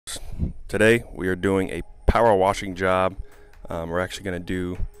Today we are doing a power washing job. We're actually going to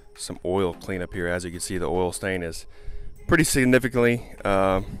do some oil cleanup here. As you can see, the oil stain is pretty significantly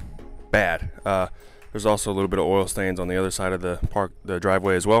bad. There's also a little bit of oil stains on the other side of the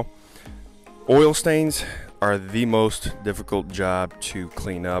driveway as well. Oil stains are the most difficult job to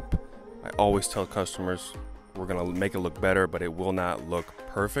clean up. I always tell customers we're going to make it look better, but it will not look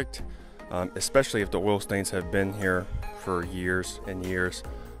perfect, especially if the oil stains have been here for years and years.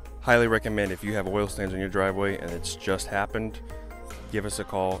 Highly recommend, if you have oil stains on your driveway and it's just happened, give us a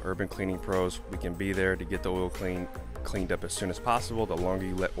call, Urban Cleaning Pros. We can be there to get the oil cleaned up as soon as possible. The longer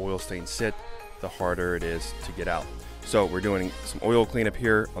you let oil stains sit, the harder it is to get out. So we're doing some oil cleanup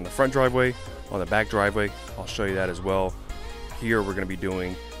here on the front driveway, on the back driveway. I'll show you that as well. Here we're going to be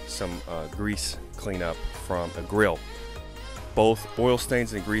doing some grease cleanup from a grill. Both oil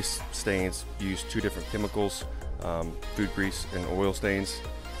stains and grease stains use two different chemicals, food grease and oil stains.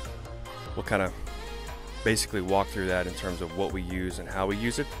 We'll kind of basically walk through that in terms of what we use and how we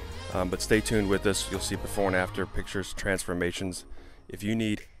use it, but stay tuned with us. You'll see before and after pictures, transformations. If you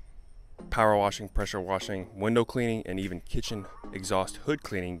need power washing, pressure washing, window cleaning, and even kitchen exhaust hood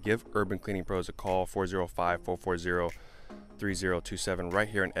cleaning, give Urban Cleaning Pros a call, 405-440-3027, right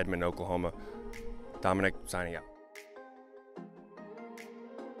here in Edmond, Oklahoma. Dominic signing out.